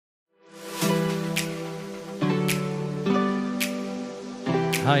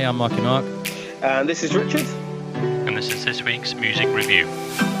Hi, I'm Marky Mark. And this is Richard. And this is this week's music review.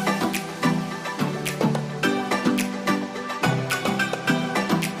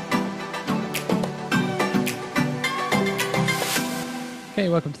 Okay,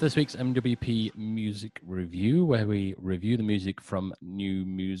 welcome to this week's MWP Music Review, where we review the music from New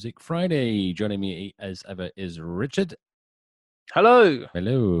Music Friday. Joining me as ever is Richard. Hello.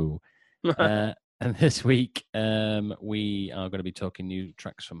 Hello. And this week, we are going to be talking new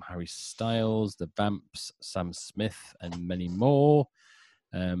tracks from Harry Styles, The Vamps, Sam Smith, and many more.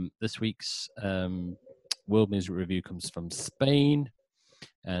 This week's World Music Review comes from Spain,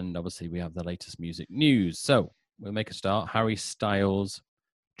 and obviously we have the latest music news. So we'll make a start. Harry Styles'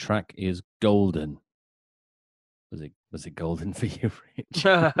 track is Golden. Was it golden for you, Rich?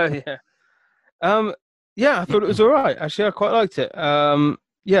 Yeah. Yeah, I thought it was all right. Actually, I quite liked it.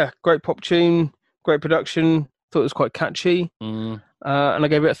 Yeah, great pop tune, great production. Thought it was quite catchy. And I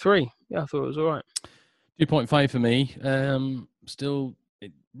gave it a 3. Yeah, I thought it was all right. 2.5 for me. Still,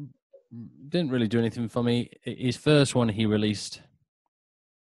 it didn't really do anything for me. His first one he released,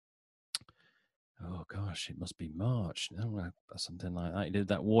 oh gosh, it must be March. No, something like that. He did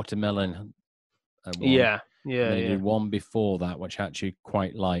that Watermelon one. Yeah. He did one before that, which I actually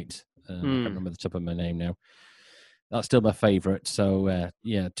quite liked. I can't remember the top of my name now. That's still my favourite. So,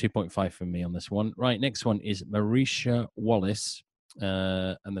 2.5 for me on this one. Right, next one is Marisha Wallace,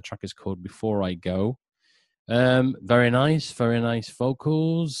 and the track is called Before I Go. Very nice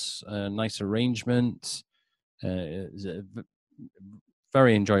vocals, nice arrangement. It's a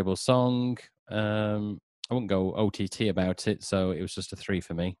very enjoyable song. I wouldn't go OTT about it, so it was just a 3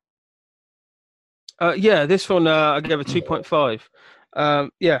 for me. Yeah, this one I gave a 2.5.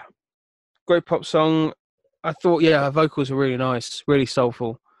 Yeah, great pop song. I thought, her vocals were really nice, really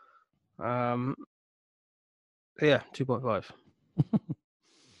soulful. Yeah, 2.5.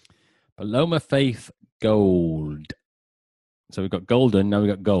 Paloma Faith Gold. So we've got golden, now we've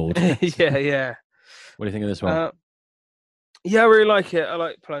got gold. Yeah. What do you think of this one? Yeah, I really like it. I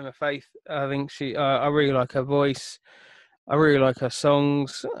like Paloma Faith. I think I really like her voice. I really like her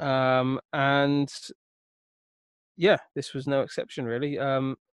songs. And yeah, this was no exception, really.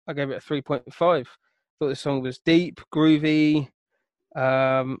 I gave it a 3.5. Thought the song was deep, groovy.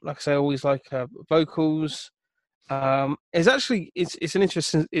 Like I say, I always like her vocals. It's an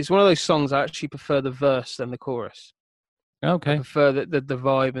interesting. It's one of those songs I actually prefer the verse than the chorus. Okay. I prefer the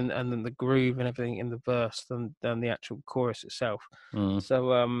vibe and then the groove and everything in the verse than the actual chorus itself.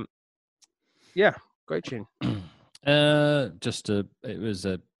 So yeah, great tune. It was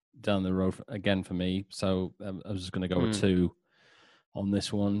down the road again for me, so I was just going to go with 2 on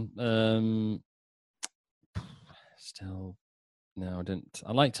this one. Still, no, I didn't.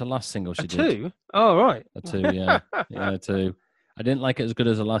 I liked her last single she did. 2? Oh, right. A 2, yeah. Yeah, 2. I didn't like it as good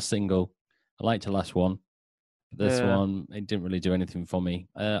as the last single. I liked her last one. But this one, it didn't really do anything for me.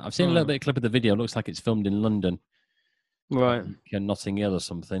 I've seen a little bit of clip of the video. It looks like it's filmed in London. Right. Notting Hill or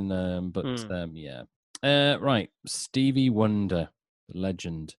something. Yeah. Right. Stevie Wonder, the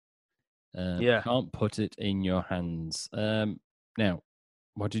legend. Can't Put It in Your Hands. Now,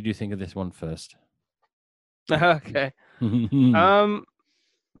 what did you think of this one first? Okay. We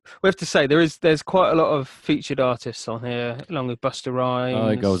have to say there's quite a lot of featured artists on here, along with Busta Rhymes. Oh,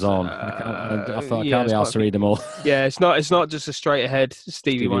 it goes on. I can't be asked to read them all. Yeah, it's not just a straight ahead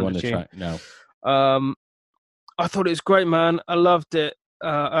Stevie Wonder tune. Track. No. I thought it was great, man. I loved it.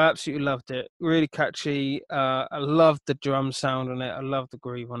 I absolutely loved it. Really catchy. I loved the drum sound on it. I loved the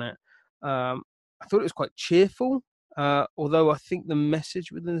groove on it. I thought it was quite cheerful, although I think the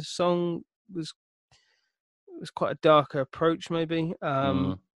message within the song was quite a darker approach, maybe.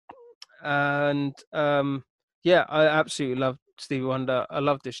 And I absolutely loved Stevie Wonder. I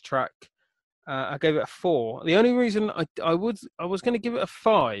loved this track. I gave it a 4. The only reason I was going to give it a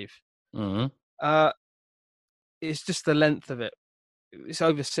 5. It's just the length of it. It's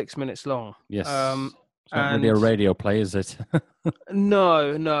over 6 minutes long. Yes. It's not really a radio play, is it?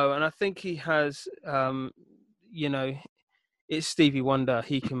 No. And I think he has, it's Stevie Wonder.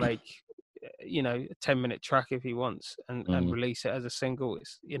 He can make, a 10-minute track if he wants and release it as a single.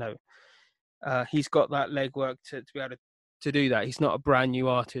 It's, he's got that legwork to be able to do that. He's not a brand new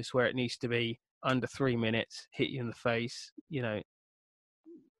artist where it needs to be under 3 minutes, hit you in the face,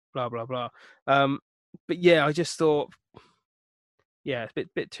 blah, blah, blah. But yeah, I just thought, it's a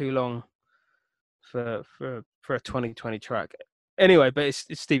bit too long for a 2020 track. Anyway, but it's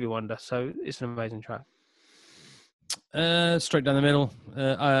Stevie Wonder, so it's an amazing track. Straight down the middle,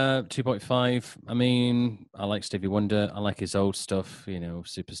 2.5. I mean, I like Stevie Wonder. I like his old stuff,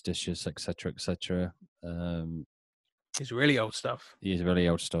 Superstitious, etc., etc. It's really old stuff. He is really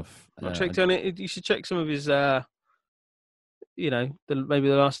old stuff. I checked on it. You should check some of his, maybe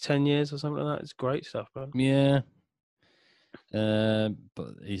the last 10 years or something like that. It's great stuff, man. Yeah.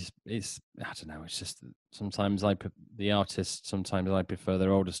 But it's I don't know. It's just sometimes the artists. Sometimes I prefer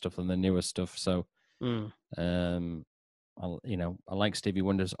their older stuff than their newer stuff. So, I like Stevie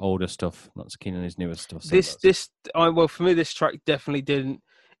Wonder's older stuff. Not so keen on his newer stuff. So for me, this track definitely didn't.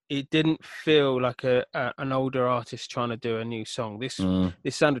 It didn't feel like an older artist trying to do a new song. This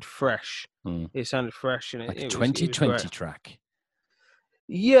sounded fresh. It sounded fresh, and like it a 2020 track.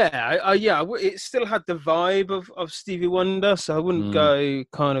 Yeah, it still had the vibe of Stevie Wonder, so I wouldn't go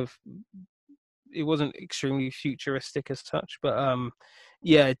kind of. It wasn't extremely futuristic as such, but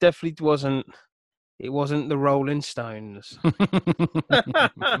it definitely wasn't. It wasn't the Rolling Stones.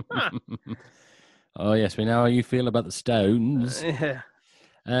 Oh yes, we know how you feel about the Stones. Yeah.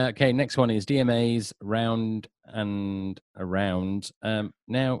 Okay, next one is DMA's Round and Around.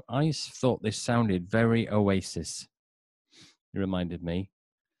 Now, I thought this sounded very Oasis. It reminded me.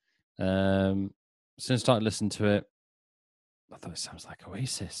 Since I started listening to it, I thought it sounds like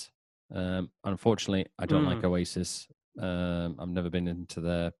Oasis. Unfortunately, I don't like Oasis. I've never been into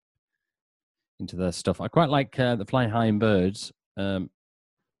their stuff. I quite like the Flying High and Birds.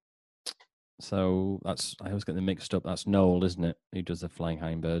 So I always get them mixed up. That's Noel, isn't it? Who does the Flying High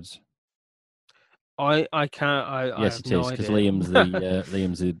and Birds? I can't. Yes, it is, because Liam's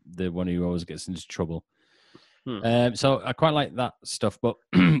the one who always gets into trouble. So I quite like that stuff, but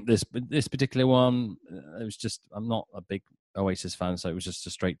this particular one, it was just, I'm not a big Oasis fan, so it was just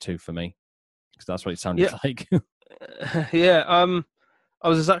a straight 2 for me, because that's what it sounded like. Yeah, I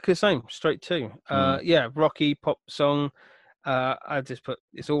was exactly the same, straight 2. Rocky pop song. I just put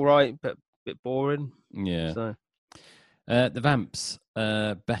it's all right, but a bit boring. Yeah. So. The Vamps,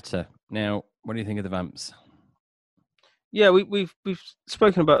 better. Now, what do you think of the Vamps? Yeah, we've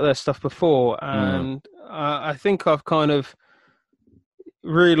spoken about their stuff before, and I think I've kind of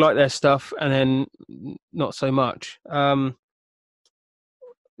really liked their stuff, and then not so much.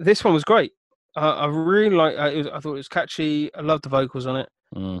 This one was great. I really I thought it was catchy. I loved the vocals on it,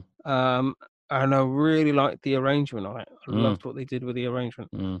 and I really liked the arrangement on it. I loved what they did with the arrangement,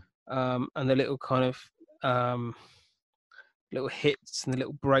 and the little kind of little hits and the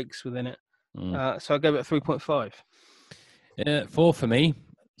little breaks within it. So I gave it a 3.5. 4 for me.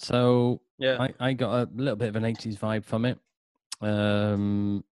 So yeah, I got a little bit of an 80s vibe from it.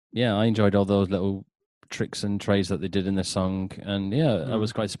 I enjoyed all those little tricks and trays that they did in the song, and I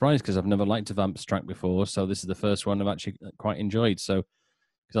was quite surprised because I've never liked a Vamps track before, so this is the first one I've actually quite enjoyed. So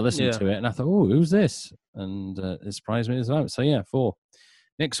because I listened to it and I thought, oh, who's this? And it surprised me as well. So 4.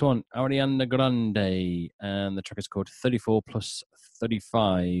 Next one, Ariana Grande, and the track is called 34 plus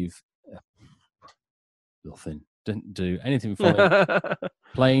 35. Nothing. Didn't do anything for me.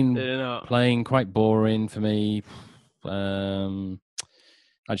 Plain, quite boring for me. Actually,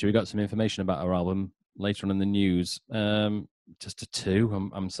 we got some information about our album later on in the news. Just a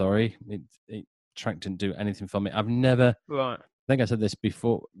 2. I'm sorry. It track didn't do anything for me. I've never. Right. I think I said this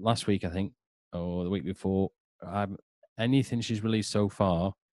before last week. I think, or the week before. Anything she's released so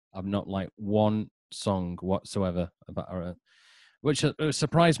far, I've not liked one song whatsoever about her. Which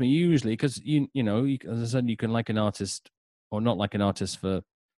surprised me usually, because you know, as I said, you can like an artist or not like an artist for a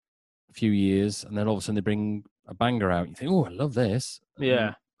few years, and then all of a sudden they bring a banger out. You think, oh, I love this.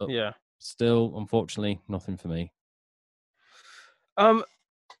 Yeah, Still, unfortunately, nothing for me.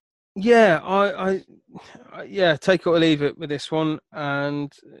 Yeah, I take it or leave it with this one,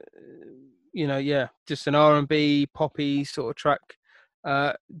 and just an R&B poppy sort of track.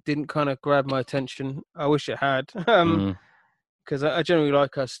 Didn't kind of grab my attention. I wish it had. Because I generally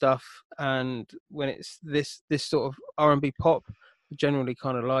like her stuff, and when it's this sort of R&B pop, I generally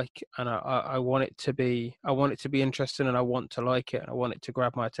kind of like, and I want it to be interesting, and I want to like it, and I want it to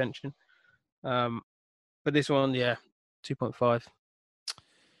grab my attention. But this one, 2.5.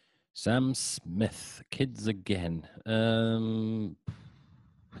 Sam Smith, Kids Again. No.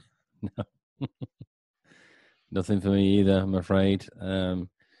 Nothing for me either, I'm afraid.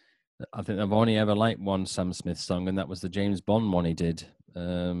 I think I've only ever liked one Sam Smith song, and that was the James Bond one he did.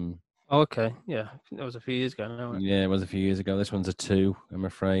 Okay. Yeah. I think that was a few years ago now. Right? Yeah, it was a few years ago. This one's a 2, I'm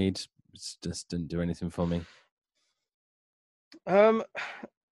afraid. It just didn't do anything for me. I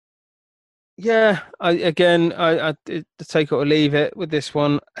take it or leave it with this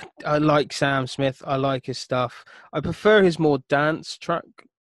one. I like Sam Smith. I like his stuff. I prefer his more dance track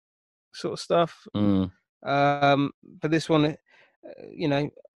sort of stuff. But this one,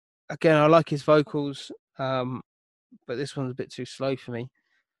 again, I like his vocals. But this one's a bit too slow for me.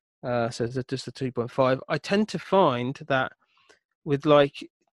 So it's just a 2.5. I tend to find that with like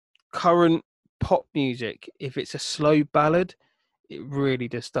current pop music, if it's a slow ballad, it really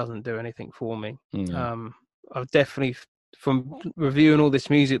just doesn't do anything for me. I've definitely, from reviewing all this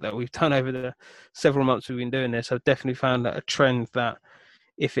music that we've done over the several months we've been doing this, I've definitely found that a trend that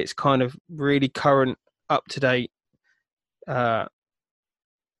if it's kind of really current, up to date, like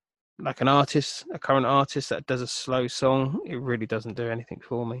a current artist that does a slow song, it really doesn't do anything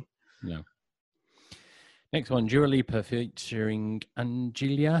for me. No. Next one, Dua Lipa featuring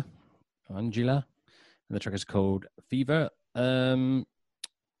Angela, and the track is called Fever. I'm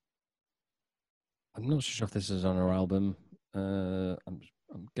not sure if this is on her album. I'm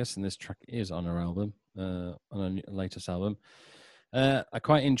guessing this track is on her album, on her latest album. I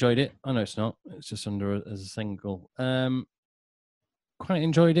quite enjoyed it. I know it's not. It's just under as a single. Quite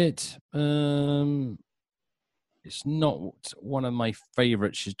enjoyed it. It's not one of my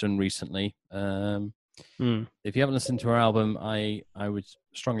favorites she's done recently. If you haven't listened to her album, I would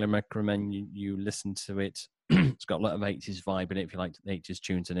strongly recommend you listen to it. It's got a lot of 80s vibe in it if you like the 80s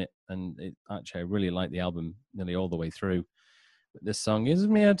tunes in it. And actually, I really like the album nearly all the way through. But this song is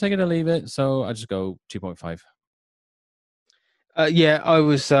me, I take it or leave it. So I just go 2.5. Yeah, I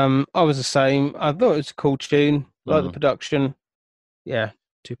was the same. I thought it was a cool tune, like the production. Yeah,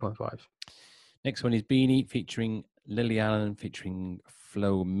 2.5. Next one is Beanie featuring Lily Allen featuring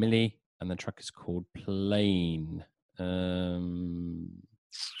Flo Milli, and the track is called Plain. I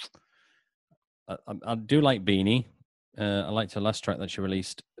do like Beanie. I liked her last track that she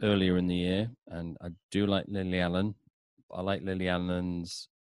released earlier in the year, and I do like Lily Allen. I like Lily Allen's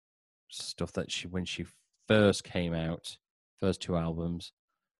stuff that when she first came out, first 2 albums.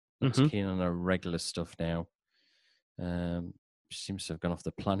 I'm keen on her regular stuff now. She seems to have gone off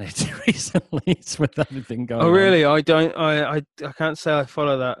the planet recently with everything going on. Oh, really? I don't. I can't say I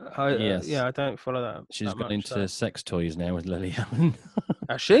follow that. Yes. Yeah, I don't follow that. She's gone into sex toys now with Lily Allen.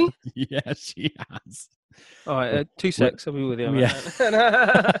 Has she? Yeah, she has. All right, 2 secs. I'll be with you. Yeah.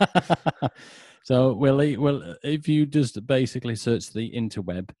 So, if you just basically search the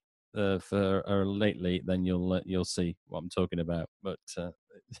interweb for her lately, then you'll see what I'm talking about. But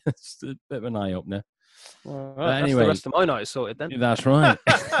it's a bit of an eye opener. Well, right, anyway, that's the rest of my night sorted then. That's right.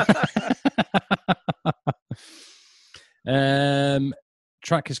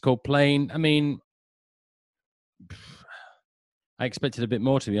 Track is called Plain. I mean, I expected a bit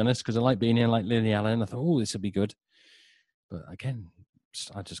more, to be honest, because I like being here like Lily Allen. I thought, oh, this would be good. But again,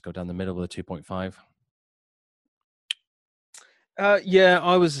 I just go down the middle with a 2.5. Yeah,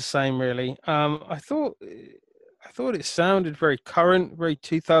 I was the same, really. I thought it sounded very current, very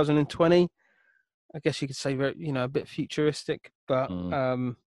 2020. I guess you could say, a bit futuristic, but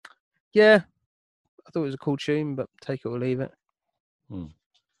yeah, I thought it was a cool tune, but take it or leave it.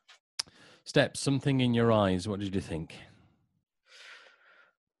 Steps, Something in Your Eyes. What did you think?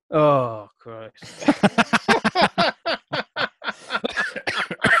 Oh, Christ.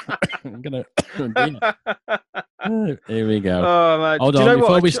 I'm gonna. Here we go. Oh, man. Hold on,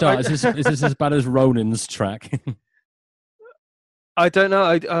 before we start, is this as bad as Ronan's track? I don't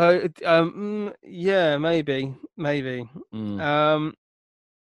know. Yeah, maybe.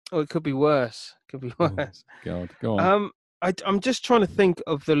 Or it could be worse. Oh, God, go on. I'm just trying to think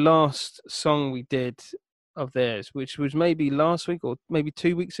of the last song we did of theirs, which was maybe last week or maybe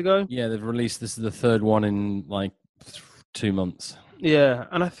 2 weeks ago. Yeah, they've released. This is the 3rd one in like 2 months. Yeah,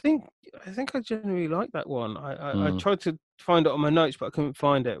 and I think I generally like that one. I tried to find it on my notes, but I couldn't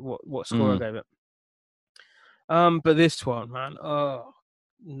find it. What score I gave it? But this one, man, oh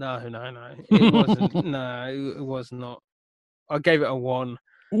no, it wasn't. No, it was not. I gave it a 1.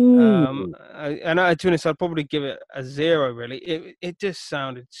 To be honest, I'd probably give it a 0. Really, it just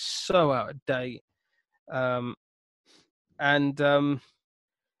sounded so out of date. Yeah,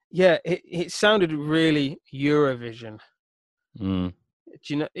 it sounded really Eurovision. Do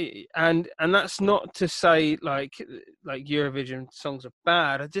you know? And that's not to say like Eurovision songs are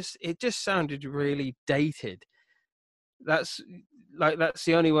bad. It just sounded really dated. That's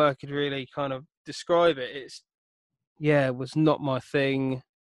the only way I could really kind of describe it. It was not my thing,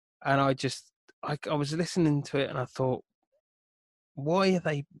 and I was listening to it and I thought, why are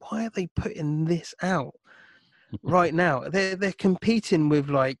they putting this out right now? They're competing with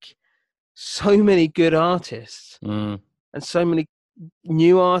like so many good artists and so many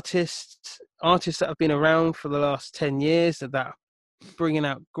new artists that have been around for the last 10 years that are bringing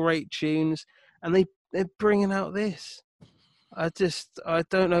out great tunes, and they're bringing out this. I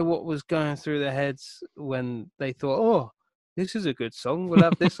don't know what was going through their heads when they thought, oh, this is a good song, we'll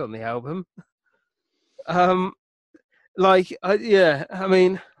have this on the album. I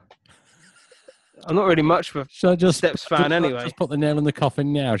mean, I'm not really much of Shall I a Steps fan anyway. Just put the nail in the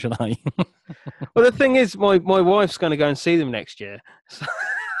coffin now, shall I? Well, the thing is, my wife's going to go and see them next year.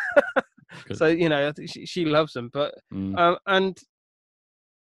 So you know, I think she loves them. But and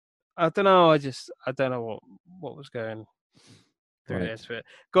I don't know. I don't know what was going through this. But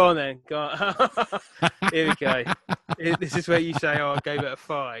go on then. Go on. Here we go. This is where you say, "Oh, I gave it a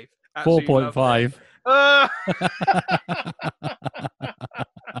 5." 4.5.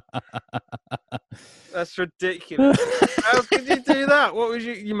 That's ridiculous. How could you do that? What was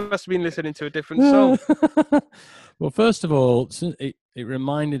you must have been listening to a different song. Well, first of all, it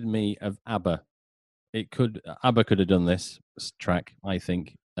reminded me of ABBA. ABBA could have done this track, I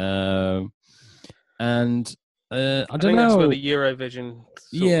think. I don't know. That's where the Eurovision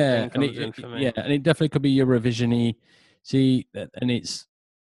thing comes in for me. Yeah, and it definitely could be Eurovision-y. See, and it's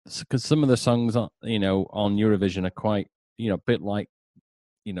because some of the songs, on Eurovision are quite, a bit like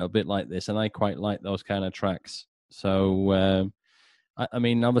this, and I quite like those kind of tracks. So, I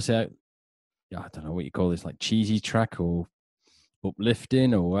mean, obviously, I don't know what you call this, like cheesy track or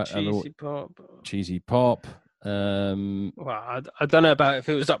uplifting or cheesy pop. Well, I don't know about if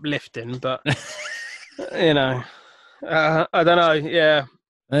it was uplifting, but I don't know. Yeah.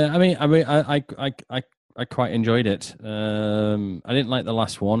 I mean, I quite enjoyed it. I didn't like the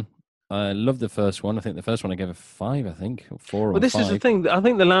last one. I loved the first one. I think the first one I gave a 5, I think, or 4 or 5. Well, this is the thing. I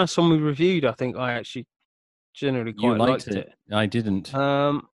think the last one we reviewed, I think I actually generally quite liked it. I didn't.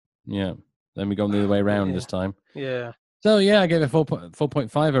 Yeah. Then we go the other way around this time. Yeah. So yeah, I gave it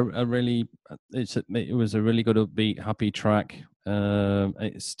 4.5. It was a really good upbeat, happy track.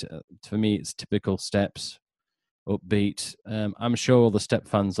 It's for me, it's typical Steps, upbeat. I'm sure all the Step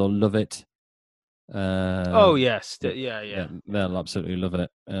fans will love it. Oh yes, yeah. They'll absolutely love it.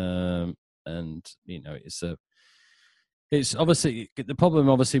 And it's obviously the problem.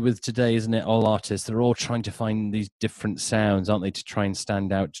 Obviously, with today, isn't it? All artists, they're all trying to find these different sounds, aren't they, to try and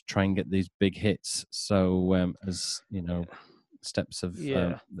stand out, to try and get these big hits. So, as you know, Steps of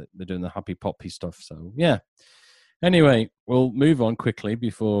they're doing the happy poppy stuff. So yeah. Anyway, we'll move on quickly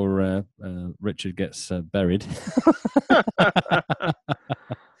before Richard gets buried.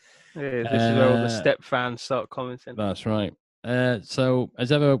 Yeah, this is where all the Step fans start commenting. That's right. So,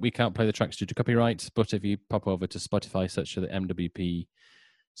 as ever, we can't play the tracks due to copyright, but if you pop over to Spotify, search for the MWP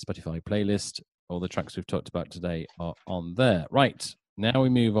Spotify playlist, all the tracks we've talked about today are on there. Right, now we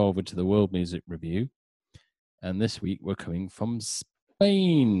move over to the World Music Review, and this week we're coming from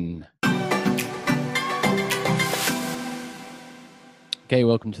Spain. Okay,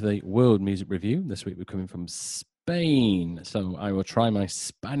 welcome to the World Music Review. This week we're coming from Spain, so I will try my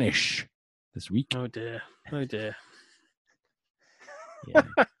Spanish this week. Oh dear. Yeah,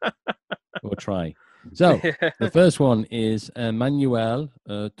 we'll try. So the first one is Manuel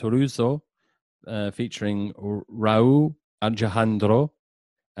Toruzo featuring Raúl Alejandro,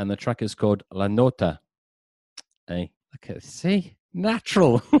 and the track is called La Nota. Hey, okay, see,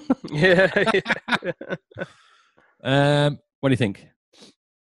 natural. Yeah. What do you think?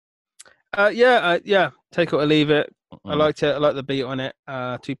 Yeah. Take it or leave it. I liked it. I like the beat on it.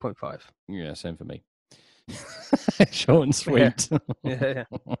 2.5. Yeah, same for me. Short and sweet. Yeah.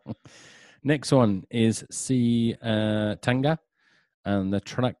 Next one is C Tanga, and the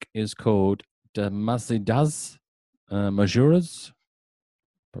track is called Demasiadas Majuras.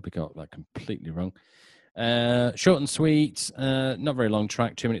 Probably got that completely wrong. Short and sweet, not very long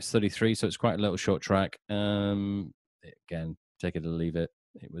track, 2 minutes 33, so it's quite a little short track. Again, take it or leave it.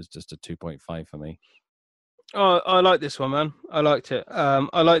 It was just a 2.5 for me. Oh, I like this one, man. I liked it.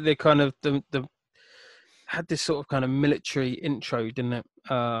 I like the kind of the had this sort of kind of military intro, didn't it?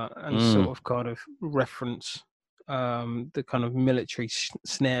 And sort of kind of reference the kind of military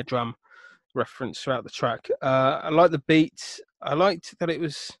snare drum reference throughout the track. I like the beat. I liked that it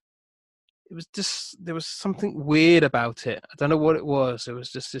was just, there was something weird about it. I don't know what it was. It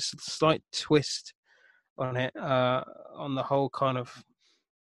was just this slight twist on it, on the whole kind of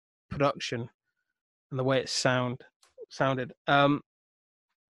production and the way it sounded. So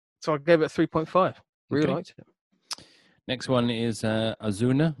I gave it a 3.5. Really liked it. Next one is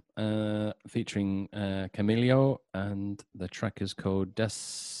Azuna featuring Camilo, and the track is called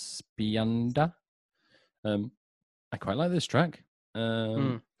Despianda. I quite like this track.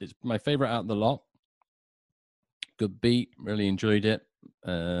 It's my favorite out of the lot. Good beat, really enjoyed it.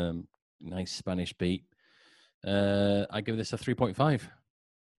 Nice Spanish beat. I give this a 3.5.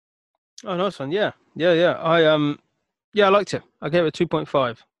 Oh, nice one. Yeah. I liked it. I gave it a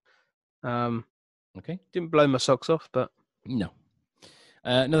 2.5. Okay. Didn't blow my socks off, but no.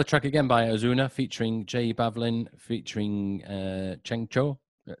 Another track again by Ozuna featuring J Balvin featuring Chencho,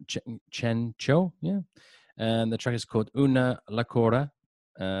 Chen Cho, yeah. And the track is called Una La Cora.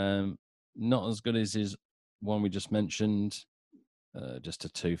 Not as good as his one we just mentioned. Just a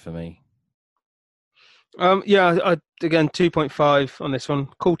 2 for me. Yeah, again 2.5 on this one.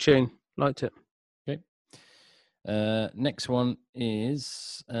 Cool tune, liked it. Okay. Next one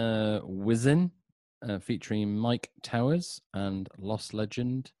is Wizen, featuring Mike Towers and Lost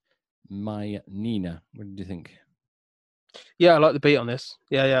Legend, My Nina. What did you think? Yeah, I like the beat on this.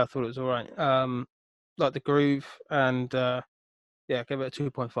 Yeah, I thought it was all right. Like the groove, and yeah, give it a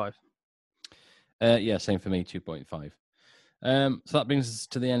 2.5. Yeah, same for me, 2.5. So that brings us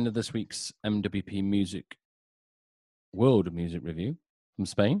to the end of this week's MWP World Music Review from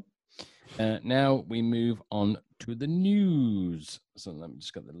Spain. Now we move on to the news. So let me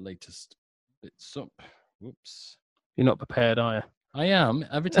just get the latest bits up. Whoops. You're not prepared, are you? I am.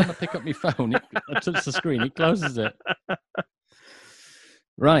 Every time I pick up my phone, I touch the screen, it closes it.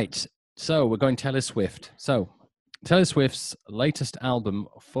 Right. So we're going Taylor Swift. So Taylor Swift's latest album,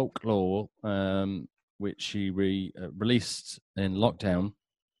 Folklore, which she released in lockdown,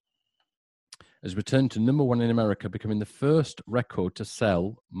 has returned to number 1 in America, becoming the first record to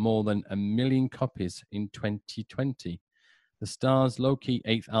sell more than 1 million copies in 2020. The star's low-key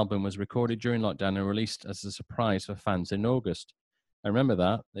 8th album was recorded during lockdown and released as a surprise for fans in August. I remember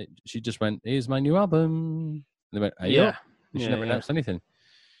that. She just went, "Here's my new album." And they went, "Hey, Yeah. She never announced anything.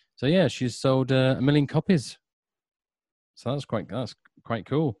 So yeah, she's sold 1 million copies. So that's quite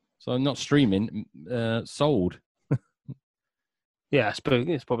cool. So not streaming, sold. Yeah,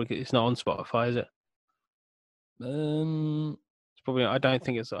 it's not on Spotify, is it? It's probably. I don't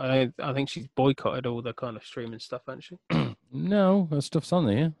think it's. I think she's boycotted all the kind of streaming stuff, hasn't she? No, that stuff's on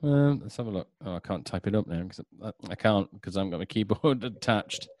there. Let's have a look. Oh, I can't type it up now because I can't because I haven't got my keyboard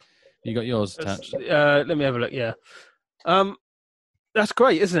attached. You got yours attached? Let me have a look. Yeah. That's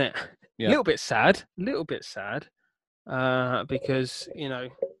great, isn't it? Yeah. A little bit sad. Because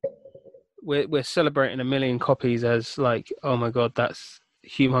we're celebrating 1 million copies as like, oh my god, that's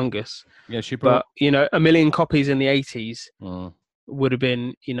humongous. Yeah, she brought. But 1 million copies in the 80s would have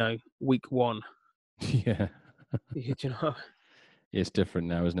been week 1. Yeah. Do you know? It's different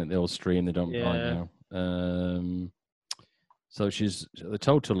now, isn't it? They all stream. They don't buy now. So the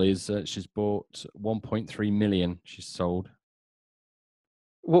total is she's bought 1.3 million. She's sold.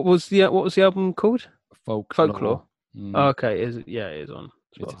 What was the album called? Folklore. Oh, okay, it is on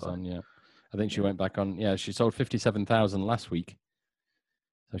Spotify. It is on, yeah. I think she went back on. Yeah, she sold 57,000 last week.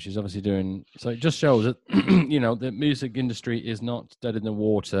 So she's obviously doing. So it just shows that the music industry is not dead in the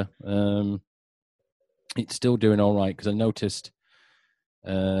water. It's still doing all right because I noticed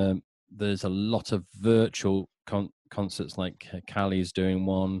there's a lot of virtual concerts, like Cali's doing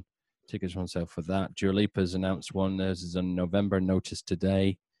one. Tickets on sale for that. Dua Lipa's announced one. Theirs is in November, noticed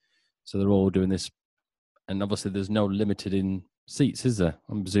today. So they're all doing this. And obviously there's no limited in seats, is there?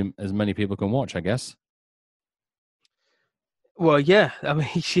 I presume as many people can watch, I guess. Well, yeah. I mean,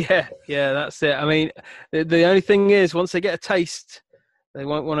 yeah, that's it. I mean, the only thing is, once they get a taste, they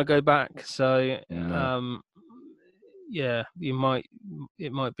won't want to go back. So, yeah, it might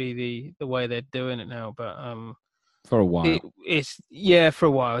be the way they're doing it now. But for a while, for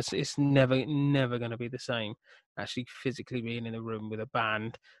a while, it's never going to be the same. Actually, physically being in a room with a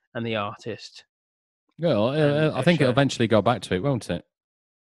band and the artist. Well, I think it'll eventually go back to it, won't it?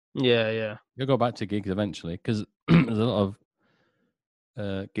 Yeah. You'll go back to gigs eventually because there's a lot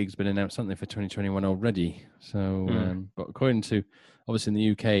of gigs been announced, something for 2021 already. So, but according to obviously in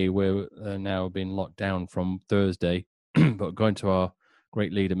the UK, we're now being locked down from Thursday. But according to our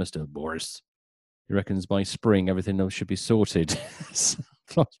great leader, Mr. Boris, he reckons by spring everything should be sorted.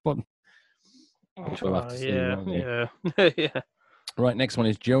 Yeah. Right, next one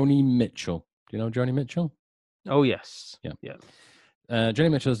is Joni Mitchell. Do you know Joni Mitchell? Oh, yes. Yeah.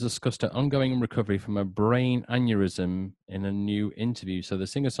 Joni Mitchell has discussed her ongoing recovery from a brain aneurysm in a new interview. So the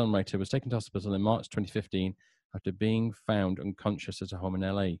singer-songwriter was taken to hospital in March 2015 after being found unconscious at a home in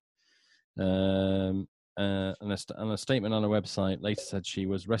LA. And a statement on her website later said she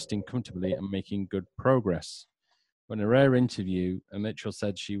was resting comfortably and making good progress. When a rare interview, Mitchell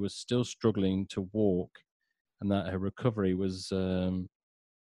said she was still struggling to walk and that her recovery was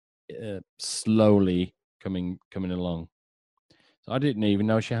slowly coming along. So I didn't even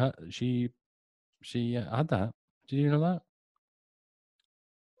know she had that. Did you know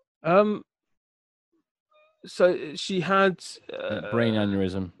that? So she had brain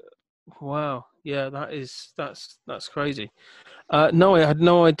aneurysm. Wow. Yeah, that's crazy. No, I had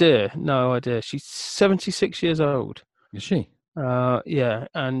no idea. No idea. She's 76 years old. Is she? Yeah,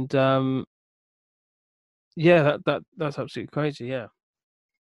 and yeah, that's absolutely crazy. Yeah.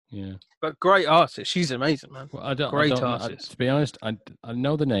 Yeah. But great artist. She's amazing, man. Well, I don't. Great artist. To be honest, I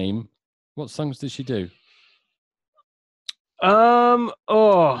know the name. What songs did she do?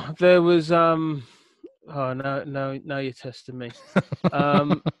 Oh, there was oh no, you're testing me.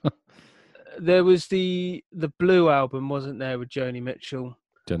 There was the Blue album, wasn't there, with Joni Mitchell?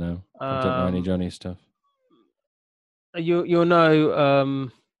 Don't know. I don't know any Joni stuff. You'll know.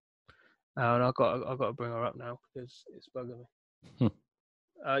 And I've got to bring her up now because it's bugging me.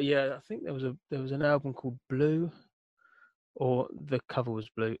 Yeah, I think there was an album called Blue, or the cover was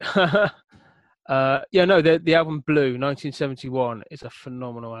blue. Yeah, no, the album Blue, 1971, is a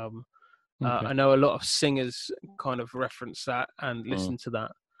phenomenal album. Okay. I know a lot of singers kind of reference that and listen to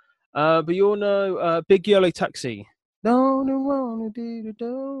that. But you all know Big Yellow Taxi. Yeah, there we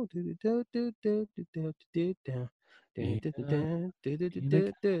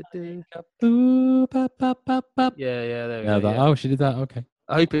go. Yeah. Oh, she did that. Okay.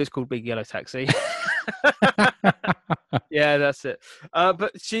 I hope it's called Big Yellow Taxi. Yeah, that's it.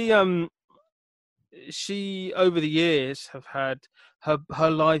 But she over the years have had her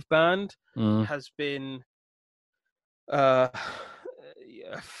live band has been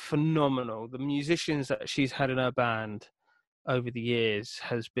phenomenal. The musicians that she's had in her band over the years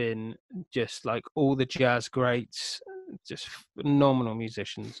has been just like all the jazz greats, just phenomenal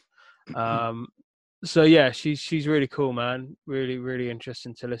musicians. So yeah, she's really cool, man. Really, really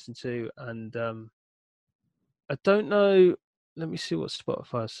interesting to listen to. And I don't know. Let me see what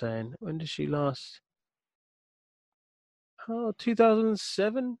Spotify is saying. When did she last? Oh,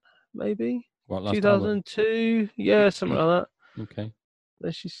 2007, maybe. What, last 2002? Yeah, something like that. Okay.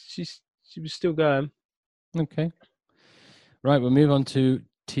 She was still going. Okay. Right, we'll move on to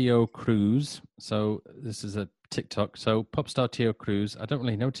Tio Cruz. So this is a TikTok. So pop star Tio Cruz. I don't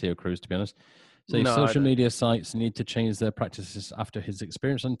really know Tio Cruz, to be honest. So social media sites need to change their practices after his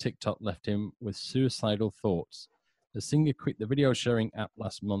experience on TikTok left him with suicidal thoughts. The singer quit the video sharing app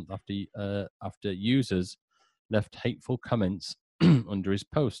last month after users left hateful comments under his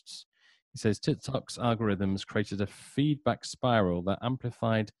posts. He says TikTok's algorithms created a feedback spiral that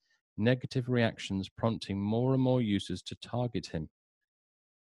amplified negative reactions, prompting more and more users to target him.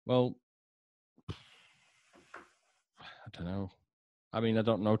 Well, I don't know. I mean, I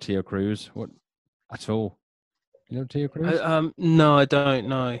don't know Tio Cruz at all. You know Tio Cruz? No, I don't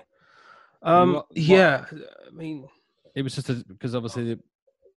know. Yeah, I mean, it was just because obviously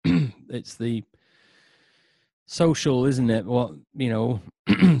it's the social, isn't it? What, you know,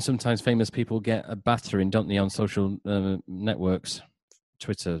 sometimes famous people get a battering, don't they, on social networks,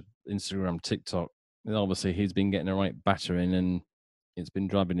 Twitter, Instagram, TikTok. And obviously, he's been getting a right battering, and it's been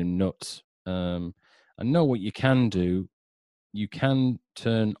driving him nuts. I know what you can do. You can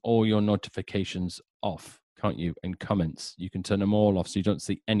turn all your notifications off, can't you? In comments, you can turn them all off so you don't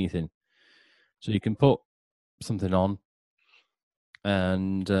see anything. So you can put something on,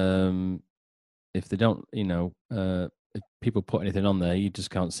 and if they don't, you know, if people put anything on there, you just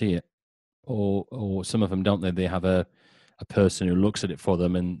can't see it. Or some of them don't. They have a person who looks at it for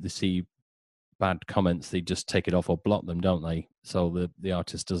them, and they see bad comments, they just take it off or block them, don't they? So the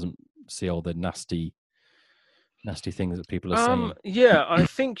artist doesn't see all the nasty things that people are saying. Yeah, I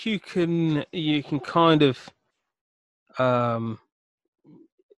think you can kind of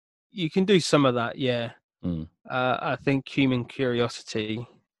you can do some of that. Yeah. I think human curiosity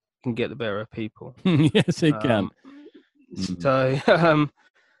can get the better of people. Yes, it can. So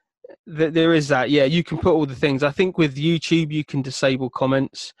there is that. Yeah, you can put all the things. I think with YouTube you can disable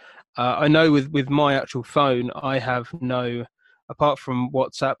comments. I know with my actual phone, I have no, apart from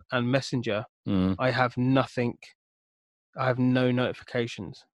WhatsApp and Messenger, I have nothing. I have no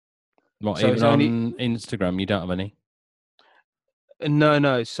notifications. What, so even on Instagram, you don't have any?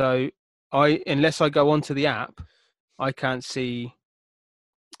 No. So unless I go onto the app, I can't see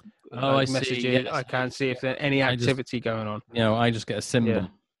messages. Yes. I can't see if there's any activity going on. You know, I just get a symbol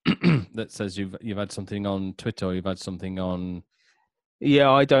that says you've had something on Twitter, or you've had something on.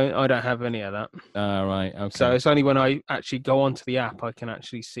 Yeah, I don't have any of that. Right. Okay. So it's only when I actually go onto the app I can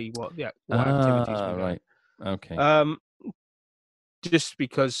actually see what activities. Right. Okay. Just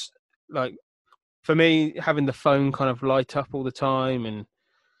because, like, for me, having the phone kind of light up all the time and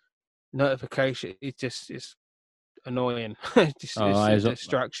notification, it just is annoying. It's a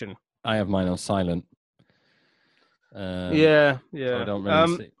distraction. I have mine on silent. Yeah. So I don't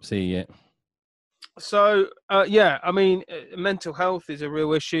really see it. So, yeah, I mean, mental health is a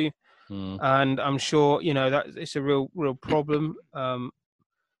real issue, and I'm sure, you know, that it's a real problem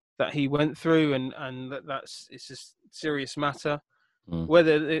that he went through, and it's a serious matter.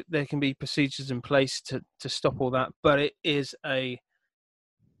 Whether there can be procedures in place to stop all that, but it is a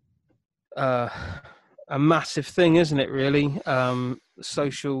a massive thing, isn't it? Really,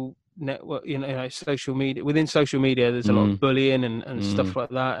 social network, social media. Within social media, there's a lot of bullying and stuff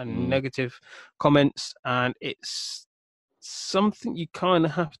like that, and negative comments, and it's something you kind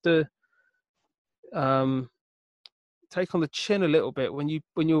of have to take on the chin a little bit when you're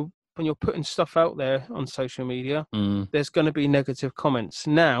putting stuff out there on social media. There's going to be negative comments.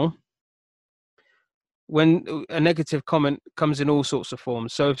 Now, when a negative comment comes in all sorts of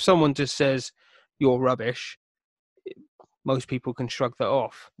forms, so if someone just says you're rubbish, most people can shrug that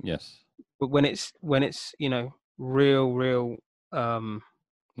off. Yes. But when it's real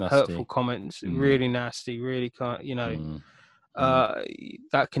hurtful comments, really nasty, really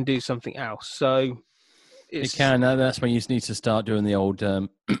that can do something else. So it can. That's when you just need to start doing the old,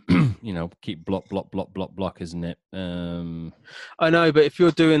 keep block, isn't it? I know, but if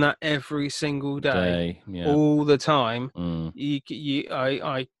you're doing that every single day all the time, you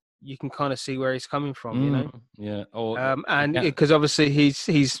can kind of see where he's coming from, Yeah. And because obviously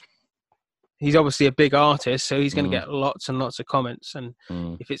he's obviously a big artist, so he's going to get lots and lots of comments. And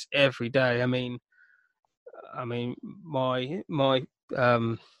if it's every day, I mean, my my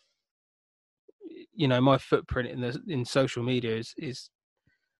footprint in social media is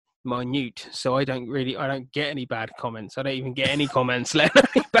minute, so I don't get any bad comments. I don't even get any comments, let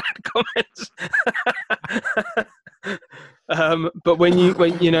alone bad comments. But when you've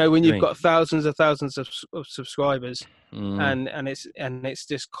got thousands of subscribers, and it's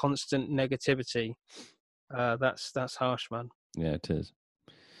just constant negativity, that's harsh, man. Yeah, it is.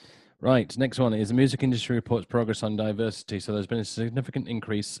 Right, next one is the music industry reports progress on diversity. So there's been a significant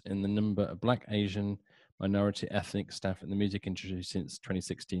increase in the number of Black, Asian, minority, ethnic staff in the music industry since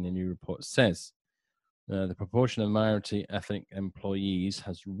 2016. A new report says the proportion of minority ethnic employees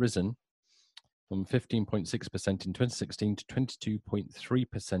has risen from 15.6% in 2016 to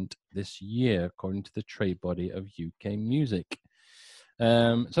 22.3% this year, according to the trade body of UK Music.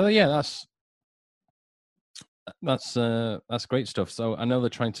 So yeah, that's great stuff. So I know they're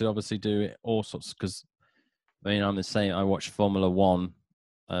trying to obviously do it all sorts, because I'm the same. I watch Formula One,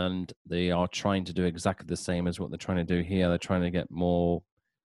 and they are trying to do exactly the same as what they're trying to do here. They're trying to get more,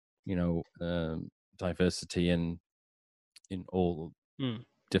 diversity in all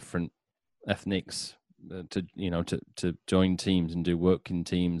different ethnics to join teams and do work in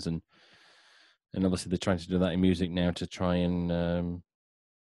teams, and obviously they're trying to do that in music now to try and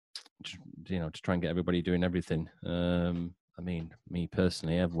to try and get everybody doing everything. Me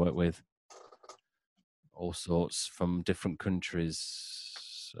personally, I've worked with all sorts from different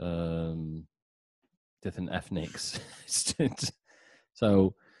countries, different ethnics.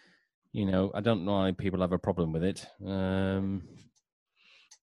 So, I don't know why people have a problem with it.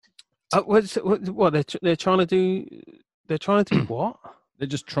 What they're trying to do? They're trying to do what? They're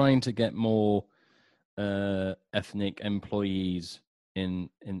just trying to get more ethnic employees in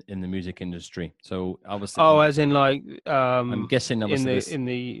the music industry. So obviously, as in like I'm guessing obviously in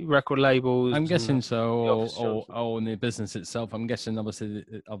the record labels. I'm guessing so, or in the business itself. I'm guessing obviously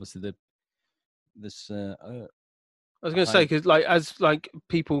this. I was going to say, because as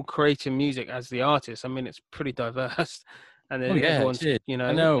people creating music as the artists, I mean, it's pretty diverse, and everyone's I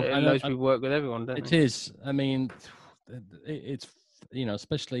know loads of people work with everyone, don't they? It is. I mean, it's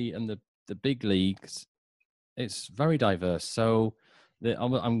especially in the big leagues, it's very diverse. So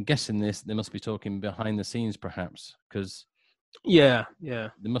I'm guessing they must be talking behind the scenes, perhaps, because there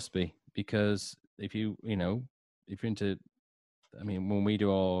must be, because if you're into, when we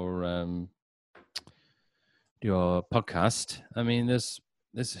do our podcast,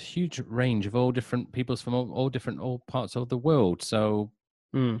 there's a huge range of all different peoples from all parts of the world. So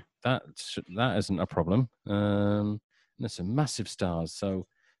that isn't a problem. There's some massive stars, so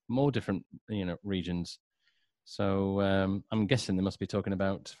from all different regions. So I'm guessing they must be talking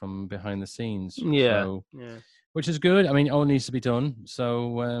about from behind the scenes. Which is good. It all needs to be done.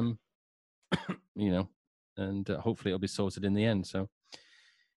 So and hopefully it'll be sorted in the end. So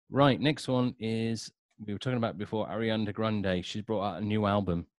right, next one is, we were talking about before, Ariana Grande. She's brought out a new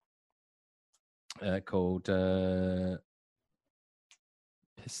album called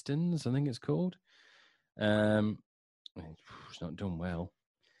Pistons, I think it's called. It's not done well.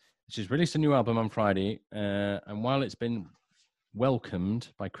 She's released a new album on Friday, and while it's been welcomed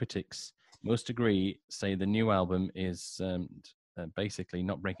by critics, most say the new album is basically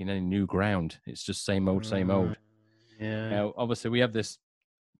not breaking any new ground. It's just same old. Yeah. Now, obviously, we have this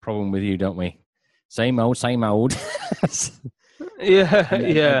problem with you, don't we? Same old.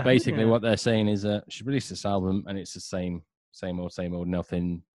 Yeah. Basically, what they're saying is she released this album, and it's the same old.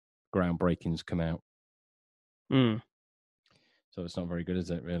 Nothing groundbreaking's come out. So it's not very good, is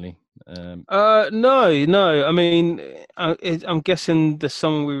it? Really? No. I mean, I'm guessing the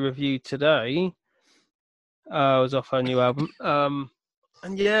song we reviewed today was off her new album.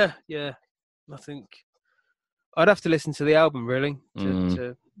 And yeah, I think I'd have to listen to the album really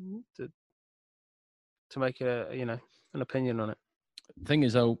to make an opinion on it. The thing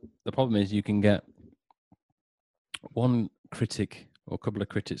is, though, the problem is you can get one critic or a couple of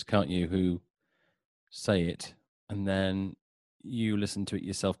critics, can't you, who say it, and then you listen to it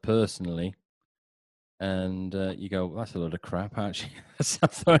yourself personally, and you go, "That's a load of crap." Actually,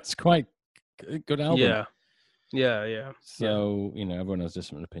 it's quite a good album. Yeah. So everyone has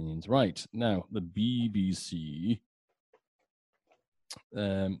different opinions. Right now, the BBC.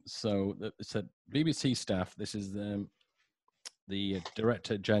 So it's a BBC staff. This is the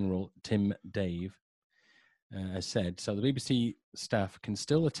Director General, Tim Dave, has said. So the BBC staff can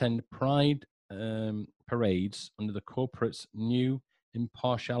still attend Pride parades under the corporate's new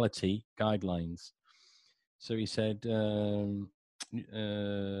impartiality guidelines. So he said,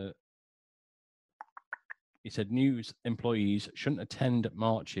 news employees shouldn't attend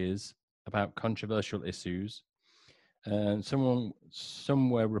marches about controversial issues. Some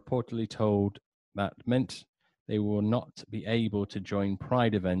were reportedly told that meant they will not be able to join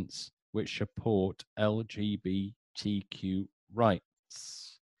Pride events which support LGBTQ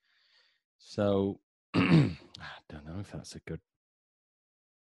rights. So I don't know if that's a good.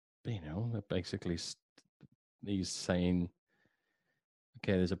 Basically, he's saying,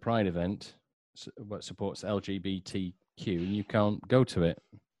 okay, there's a Pride event what supports LGBTQ, and you can't go to it.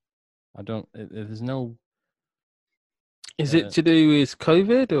 There's no. Is it to do with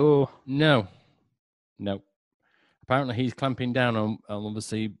COVID or no? Apparently, he's clamping down on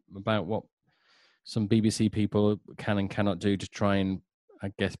obviously about what some BBC people can and cannot do to try and,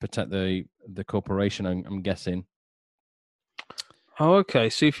 I guess, protect the corporation. I'm guessing. Oh, okay.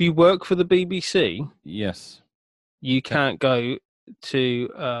 So if you work for the BBC, yes, you can't go to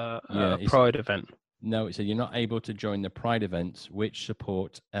a Pride event. No, it said you're not able to join the Pride events which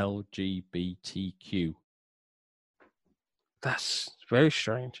support LGBTQ. That's very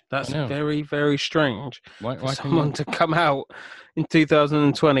strange. That's very, very strange. Why for someone to come out in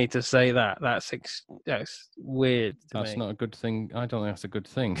 2020 to say that? That's weird. That's not a good thing. I don't think that's a good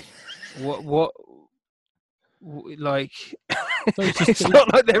thing. What? Like, it's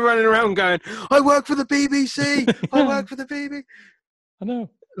not like they're running around going, "I work for the BBC. I work for the BBC." I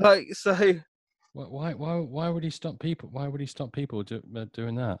know. Like, so. Why would he stop people? Why would he stop people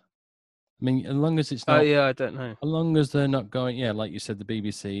doing that? I mean, as long as it's not. I don't know. As long as they're not going, like you said, the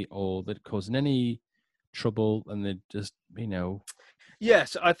BBC, or they're causing any trouble, and they're just,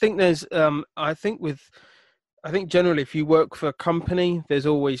 Yes, I think there's. I think generally, if you work for a company, there's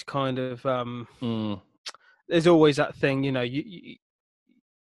always kind of. There's always that thing, you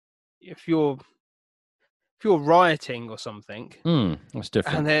if you're rioting or something, that's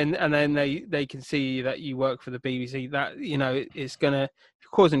different. And then they can see that you work for the BBC. That it's gonna, if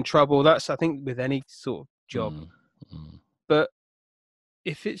you're causing trouble. That's, I think, with any sort of job. But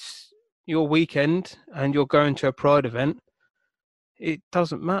if it's your weekend and you're going to a Pride event, it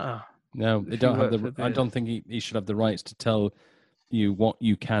doesn't matter. No, they don't have I don't think he should have the rights to tell you what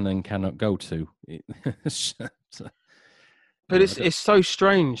you can and cannot go to. But it's so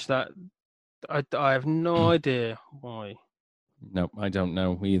strange that I have no idea why. No, I don't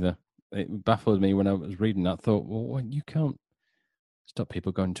know either. It baffled me when I was reading that. I thought, well, you can't stop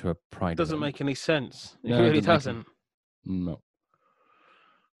people going to a Pride. It doesn't make any sense. It No, really doesn't. No,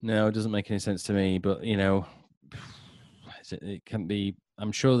 it doesn't make any sense to me. But it can be.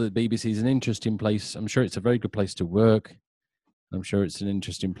 I'm sure that BBC is an interesting place. I'm sure it's a very good place to work. I'm sure it's an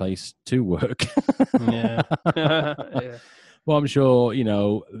interesting place to work. Yeah. Yeah. Well, I'm sure,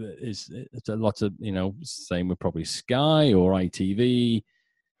 it's a lot of, same with probably Sky or ITV.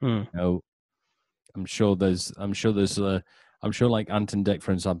 I'm sure like Anton Deck,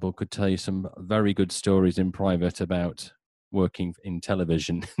 for example, could tell you some very good stories in private about working in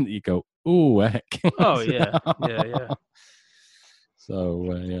television. You go, ooh, heck. Oh, yeah. Yeah.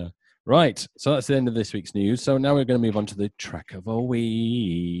 So, yeah. Right. So that's the end of this week's news. So now we're going to move on to the track of a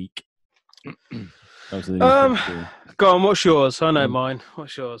week. Go on, what's yours? I know mine.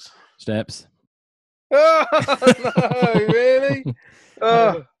 What's yours? Steps. Oh, no, really?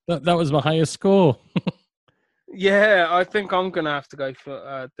 That was my highest score. Yeah, I think I'm going to have to go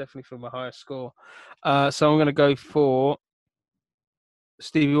for definitely for my highest score. So I'm going to go for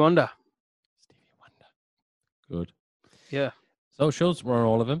Stevie Wonder. Good. Yeah. Socials, we're on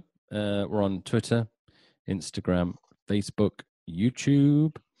all of them. We're on Twitter, Instagram, Facebook,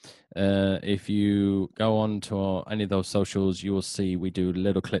 YouTube. If you go on to any of those socials, you will see we do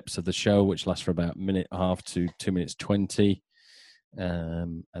little clips of the show, which last for about 1.5 to 2 minutes 20.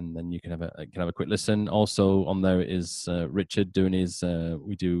 And then you can have a quick listen. Also on there is Richard doing his.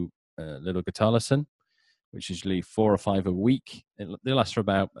 We do a little guitar lesson, which is usually 4 or 5 a week. They last for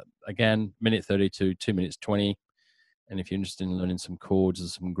about 1:30 to 2 minutes 20. And if you're interested in learning some chords and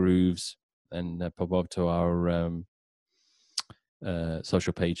some grooves, then pop over to our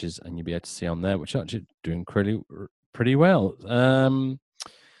social pages, and you'll be able to see on there, which are actually doing pretty well.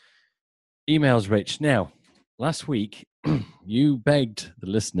 Emails, Rich. Now, last week you begged the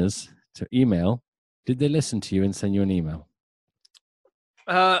listeners to email. Did they listen to you and send you an email?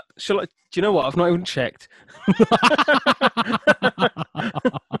 Shall I? Do you know what? I've not even checked.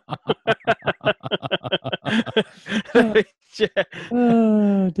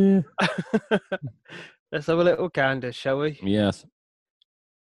 Oh dear. Let's have a little gander, shall we? Yes.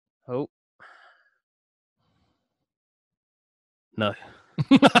 Oh. No.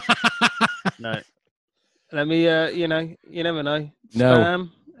 No. Let me, you never know. No. Spam,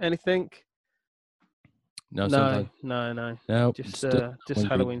 anything? No. Just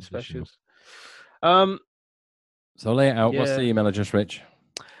Halloween specials. So lay it out. Yeah. What's the email address, Rich?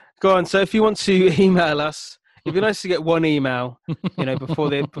 Go on. So if you want to email us, it'd be nice to get one email, before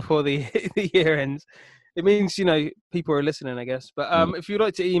the year ends. It means, people are listening, I guess. But if you'd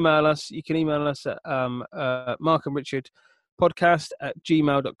like to email us, you can email us at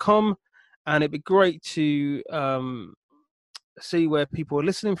markandrichardpodcast@gmail.com. And it'd be great to see where people are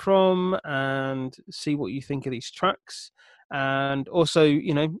listening from and see what you think of these tracks. And also,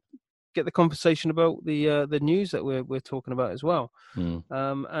 get the conversation about the news that we're talking about as well.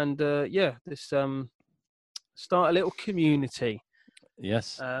 Start a little community.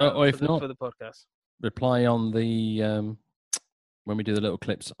 Yes. Or if not, for the podcast, reply on the when we do the little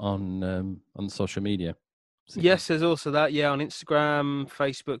clips on social media. Yes, there's also that. Yeah, on Instagram,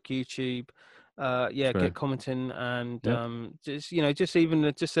 Facebook, YouTube. Get commenting and just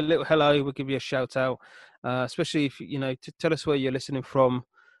a little hello. We'll give you a shout out, especially if to tell us where you're listening from.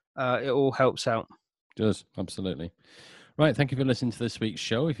 It all helps out. Does, absolutely. Right, thank you for listening to this week's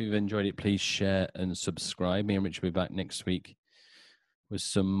show. If you've enjoyed it, please share and subscribe. Me and Rich will be back next week with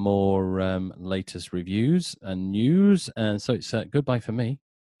some more latest reviews and news. And so it's goodbye for me.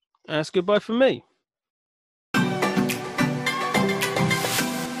 That's goodbye from me.